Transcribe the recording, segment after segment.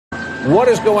What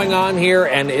is going on here,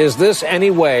 and is this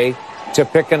any way to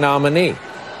pick a nominee?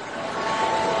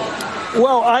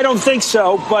 Well, I don't think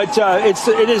so, but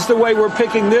it is the way we're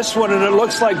picking this one, and it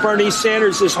looks like Bernie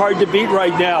Sanders is hard to beat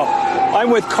right now. I'm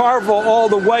with Carville all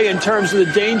the way in terms of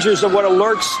the dangers of what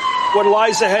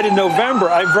lies ahead in November.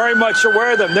 I'm very much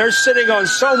aware of them. They're sitting on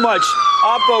so much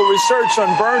Oppo research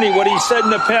on Bernie, what he said in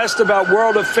the past about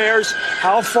world affairs,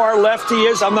 how far left he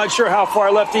is. I'm not sure how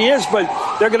far left he is, but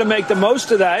they're going to make the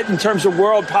most of that in terms of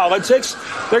world politics.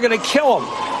 They're going to kill him.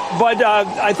 But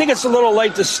I think it's a little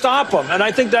late to stop him, and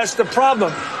I think that's the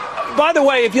problem. By the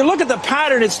way, if you look at the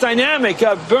pattern, it's dynamic.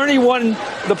 Bernie won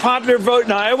the popular vote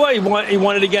in Iowa. He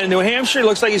won it again in New Hampshire. It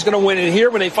looks like he's going to win it here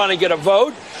when they finally get a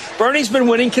vote. Bernie's been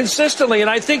winning consistently, and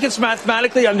I think it's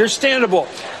mathematically understandable.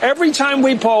 Every time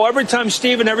we poll, every time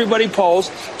Steve and everybody polls,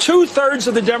 2/3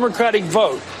 of the Democratic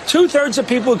vote, 2/3 of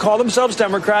people who call themselves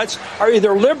Democrats are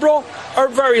either liberal or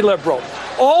very liberal.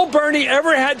 All Bernie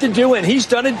ever had to do, and he's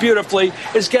done it beautifully,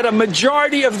 is get a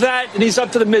majority of that, and he's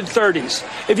up to the mid-30s.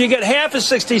 If you get half of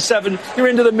 67, you're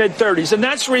into the mid-30s, and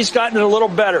that's where he's gotten it a little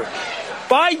better.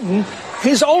 Biden,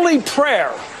 his only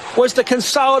prayer was to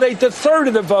consolidate the third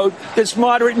of the vote that's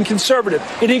moderate and conservative.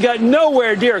 And he got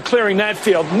nowhere near clearing that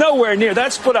field. Nowhere near.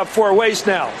 That's split up 4 ways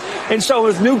now. And so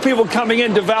with new people coming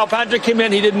in, Deval Patrick came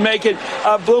in, he didn't make it.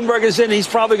 Bloomberg is in. He's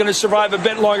probably going to survive a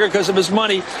bit longer because of his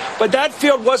money. But that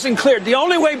field wasn't cleared. The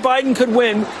only way Biden could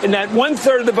win in that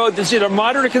 1/3 of the vote that's either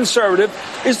moderate or conservative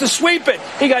is to sweep it.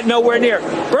 He got nowhere near.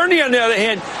 Bernie, on the other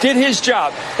hand, did his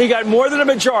job. He got more than a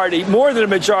majority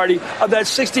of that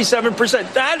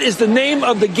 67%. That is the name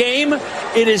of the game.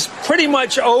 It is pretty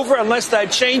much over unless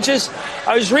that changes.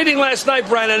 I was reading last night,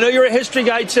 Brian, I know you're a history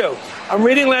guy too. I'm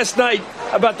reading last night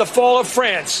about the fall of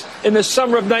France in the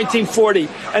summer of 1940.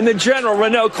 And the general,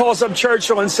 Renault, calls up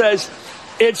Churchill and says,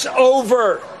 it's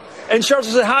over. And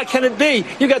Churchill said, how can it be?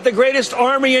 You got the greatest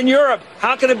army in Europe.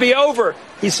 How can it be over?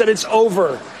 He said, it's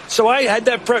over. So I had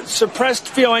that suppressed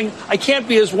feeling. I can't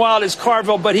be as wild as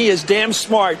Carville, but he is damn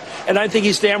smart. And I think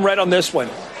he's damn right on this one.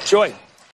 Joy.